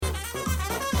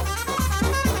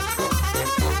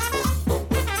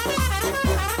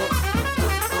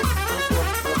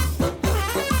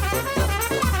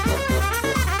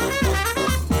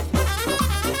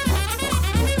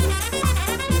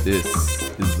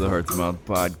This is the Hearts Mouth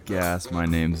Podcast. My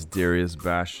name's Darius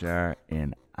Bashar,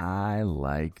 and I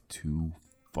like to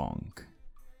funk.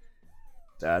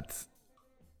 That's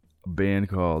a band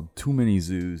called Too Many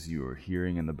Zoos you are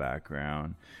hearing in the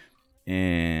background,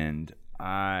 and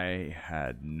I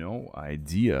had no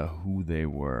idea who they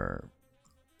were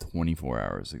 24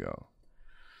 hours ago.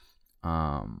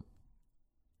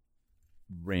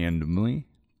 Randomly,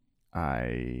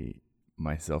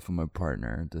 myself and my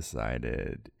partner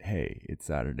decided, hey, it's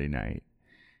Saturday night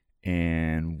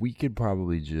and we could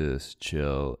probably just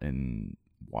chill and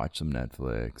watch some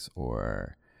Netflix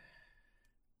or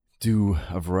do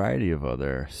a variety of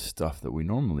other stuff that we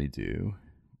normally do,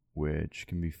 which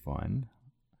can be fun.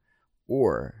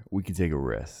 Or we could take a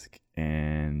risk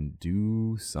and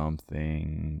do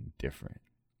something different.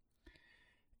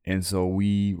 And so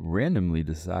we randomly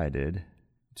decided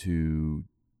to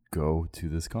go to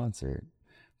this concert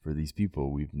for these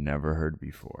people we've never heard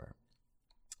before.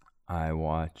 I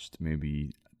watched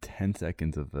maybe 10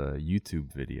 seconds of a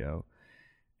YouTube video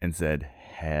and said,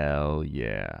 hell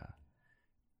yeah.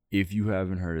 If you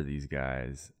haven't heard of these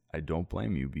guys, I don't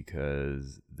blame you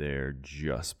because they're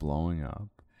just blowing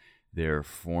up. They're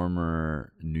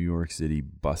former New York City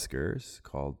buskers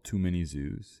called Too Many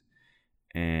Zoos.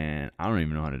 And I don't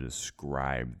even know how to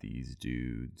describe these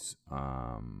dudes.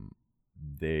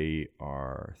 They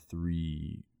are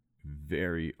three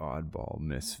very oddball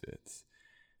misfits.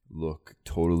 Look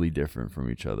totally different from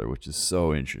each other, which is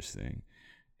so interesting.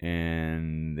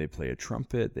 And they play a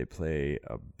trumpet, they play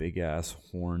a big-ass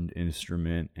horned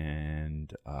instrument,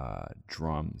 and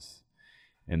drums.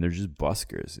 And they're just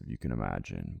buskers, if you can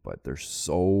imagine. But they're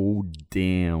so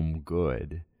damn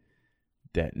good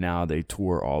that now they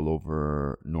tour all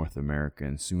over North America,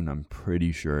 and soon I'm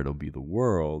pretty sure it'll be the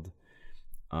world,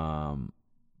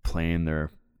 playing their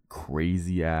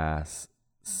crazy ass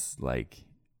like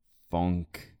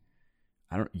funk.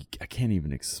 I can't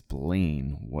even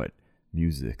explain what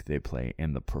music they play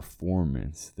and the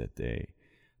performance that they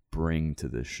bring to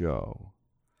the show.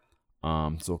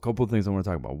 So a couple of things I want to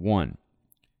talk about. One,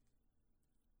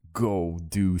 go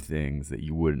do things that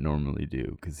you wouldn't normally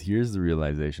do. Because here's the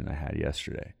realization I had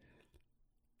yesterday.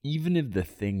 Even if the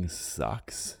thing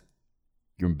sucks,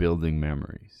 you're building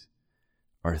memories.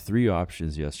 Our three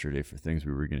options yesterday for things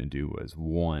we were going to do was,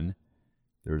 one,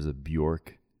 there was a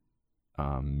Bjork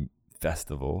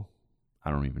festival.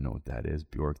 I don't even know what that is.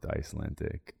 Bjork, the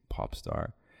Icelandic pop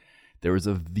star. There was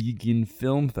a vegan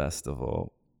film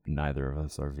festival. Neither of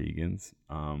us are vegans.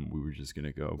 We were just going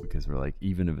to go because we're like,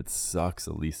 even if it sucks,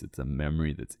 at least it's a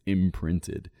memory that's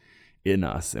imprinted in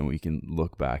us and we can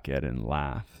look back at it and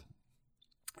laugh.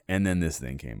 And then this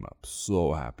thing came up.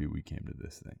 So happy we came to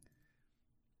this thing.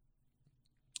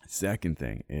 Second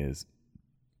thing is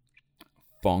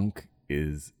funk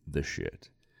is the shit.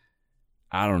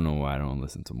 I don't know why I don't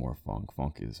listen to more funk.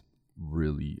 Funk is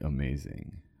really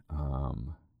amazing.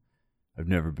 I've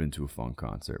never been to a funk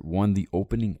concert. One, the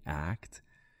opening act,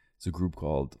 it's a group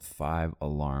called 5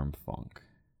 Alarm Funk.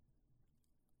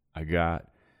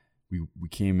 We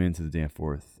came into the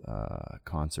Danforth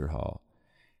concert hall,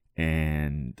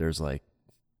 and there's like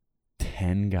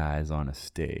 10 guys on a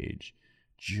stage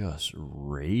just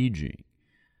raging.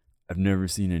 I've never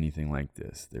seen anything like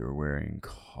this. They were wearing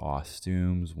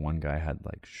costumes. One guy had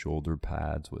like shoulder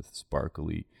pads with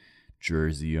sparkly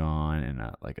jersey on and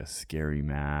like a scary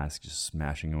mask, just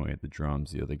smashing away at the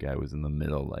drums. The other guy was in the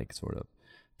middle, like sort of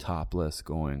topless,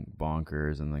 going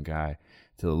bonkers, and the guy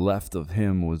to the left of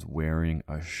him was wearing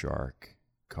a shark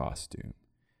costume.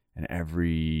 And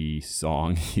every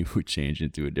song he would change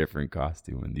into a different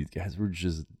costume, and these guys were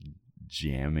just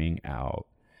jamming out.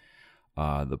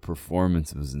 The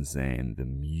performance was insane. The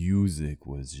music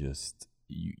was just,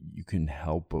 you couldn't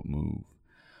help but move.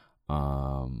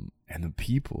 And the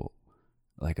people,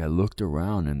 like I looked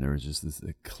around and there was just this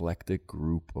eclectic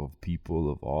group of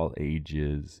people of all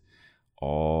ages,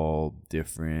 all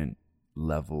different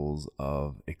levels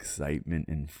of excitement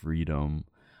and freedom.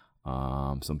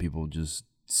 Some people just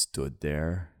stood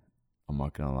there. I'm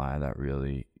not gonna lie, that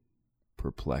really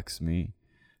perplexed me.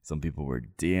 Some people were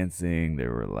dancing.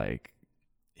 There were like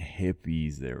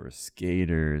hippies, there were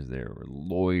skaters, there were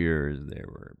lawyers, there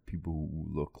were people who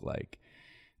looked like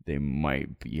they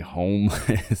might be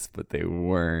homeless, but they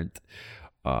weren't.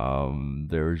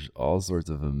 There's all sorts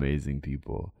of amazing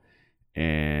people.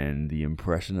 And the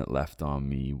impression it left on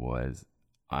me was,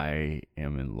 I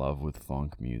am in love with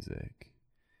funk music.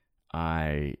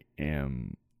 I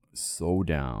am so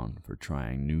down for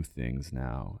trying new things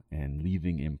now and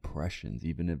leaving impressions,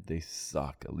 even if they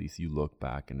suck. At least you look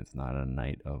back and it's not a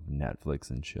night of Netflix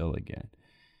and chill again.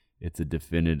 It's a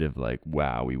definitive like,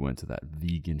 wow, we went to that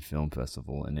vegan film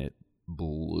festival and it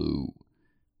blew.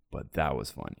 But that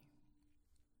was funny.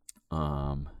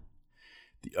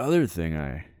 The other thing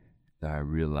that I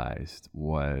realized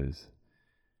was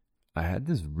I had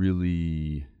this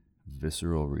really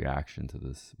visceral reaction to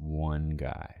this one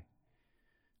guy.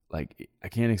 Like, I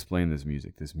can't explain this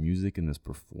music. This music and this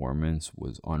performance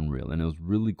was unreal. And it was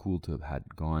really cool to have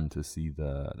had gone to see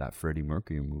that Freddie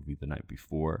Mercury movie the night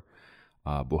before,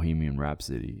 Bohemian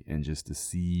Rhapsody, and just to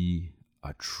see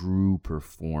a true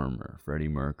performer, Freddie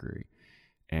Mercury,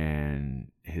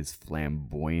 and his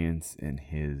flamboyance and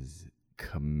his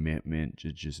commitment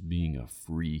to just being a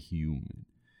free human,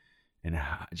 and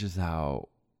just how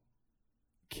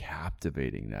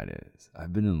captivating that is.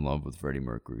 I've been in love with Freddie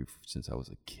Mercury since I was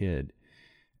a kid,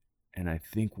 and I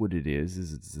think what it is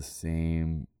it's the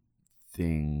same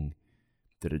thing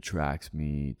that attracts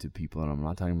me to people. And I'm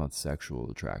not talking about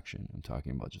sexual attraction. I'm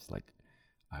talking about just like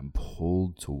I'm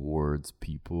pulled towards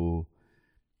people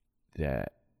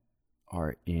that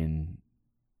are in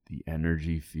the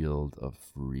energy field of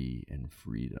free and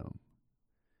freedom.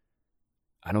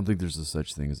 I don't think there's a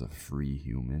such thing as a free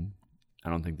human. I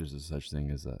don't think there's a such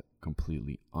thing as a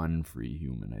completely unfree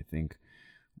human. I think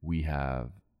we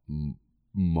have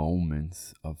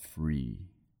moments of free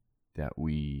that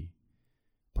we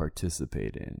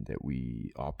participate in,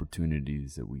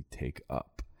 opportunities that we take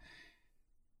up.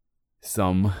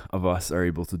 Some of us are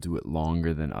able to do it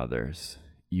longer than others.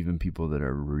 Even people that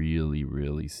are really,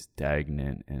 really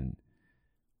stagnant and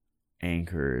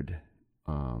anchored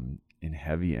in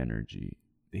heavy energy,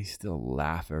 they still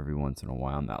laugh every once in a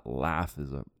while, and that laugh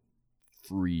is a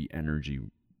free energy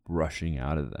rushing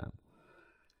out of them.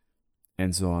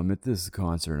 And so I'm at this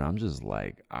concert, and I'm just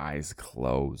like eyes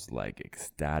closed, like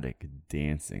ecstatic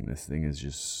dancing. This thing is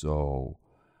just so,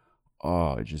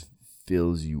 it just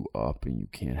fills you up and you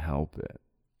can't help it.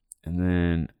 And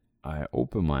then I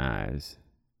open my eyes,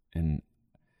 and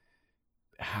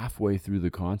halfway through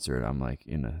the concert, I'm like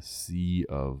in a sea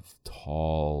of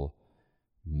tall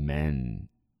men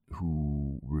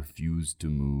who refuse to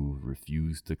move,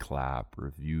 refuse to clap,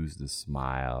 refuse to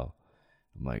smile.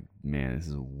 I'm like, man, this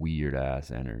is a weird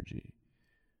ass energy.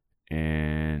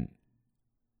 And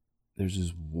there's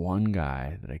this one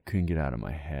guy that I couldn't get out of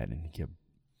my head, and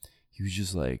he was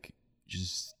just like,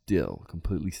 just still,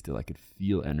 completely still. I could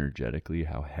feel energetically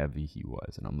how heavy he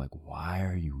was. And I'm like, why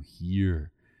are you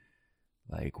here?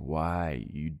 Like, why?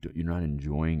 You're not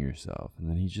enjoying yourself. And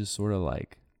then he just sort of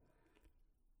like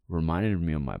reminded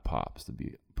me of my pops, to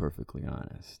be perfectly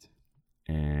honest.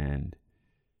 And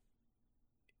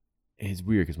it's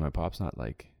weird because my pop's not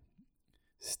like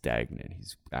stagnant.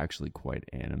 He's actually quite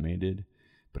animated.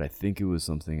 But I think it was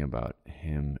something about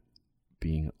him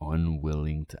being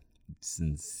unwilling to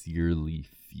sincerely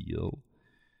feel.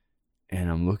 And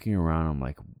I'm looking around, I'm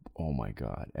like, oh my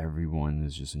God, everyone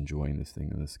is just enjoying this thing,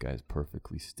 and this guy's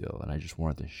perfectly still. And I just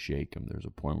wanted to shake him. There's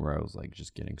a point where I was like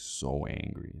just getting so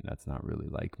angry, and that's not really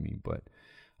like me, but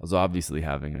I was obviously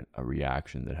having a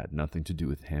reaction that had nothing to do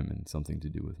with him and something to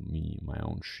do with me, my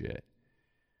own shit.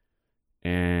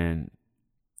 And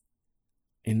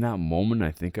in that moment,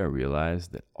 I think I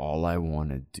realized that all I want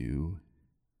to do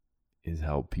is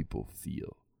help people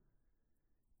feel.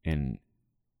 And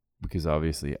because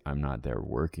obviously I'm not there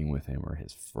working with him or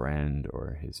his friend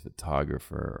or his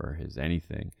photographer or his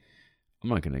anything, I'm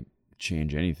not going to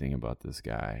change anything about this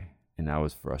guy. And that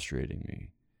was frustrating me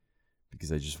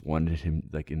because I just wanted him,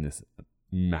 like, in this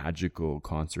magical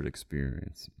concert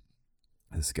experience.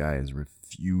 This guy is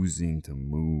refusing to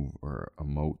move or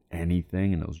emote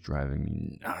anything, and it was driving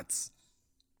me nuts.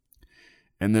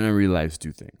 And then I realized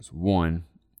two things. One,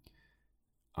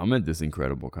 I'm at this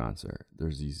incredible concert.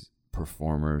 There's these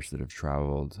performers that have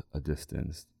traveled a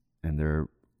distance, and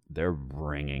they're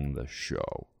bringing the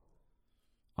show.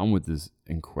 I'm with this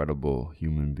incredible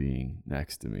human being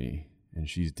next to me, and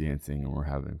she's dancing, and we're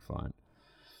having fun.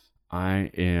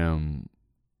 I am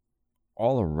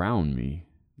all around me.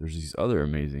 There's these other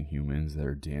amazing humans that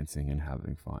are dancing and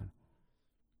having fun.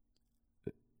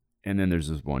 And then there's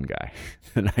this one guy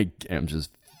that I am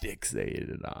just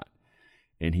fixated on,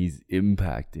 and he's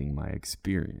impacting my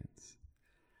experience.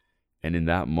 And in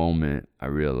that moment, I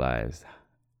realized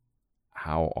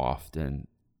how often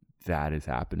that is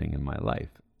happening in my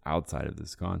life outside of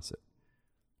this concert.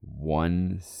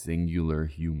 One singular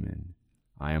human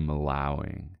I am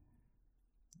allowing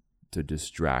to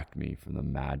distract me from the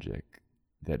magic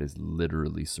that is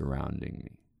literally surrounding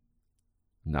me.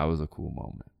 And that was a cool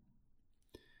moment.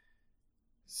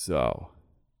 So,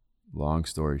 long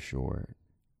story short,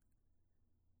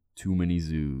 Too Many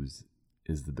Zoos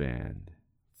is the band.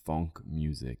 funk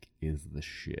music is the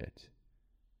shit.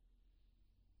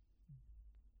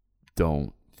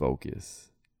 Don't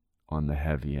focus on the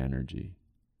heavy energy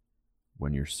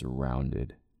when you're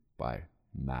surrounded by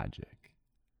magic.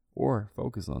 Or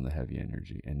focus on the heavy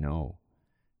energy and know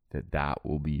that that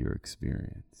will be your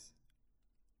experience.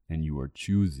 And you are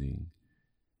choosing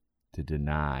to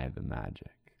deny the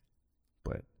magic.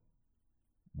 But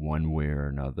one way or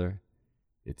another,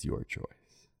 it's your choice.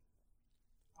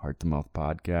 Heart to Mouth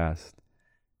Podcast.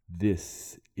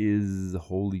 This is,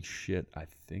 holy shit, I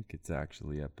think it's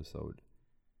actually episode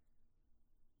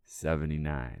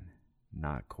 79.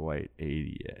 Not quite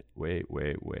 80 yet. Wait.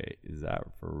 Is that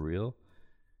for real?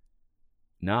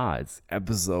 Nah, it's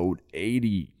episode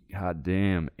 80. God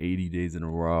damn, 80 days in a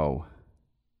row.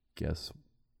 Guess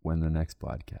when the next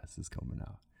podcast is coming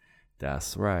out.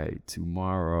 That's right,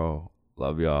 tomorrow.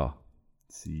 Love y'all.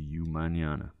 See you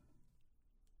mañana.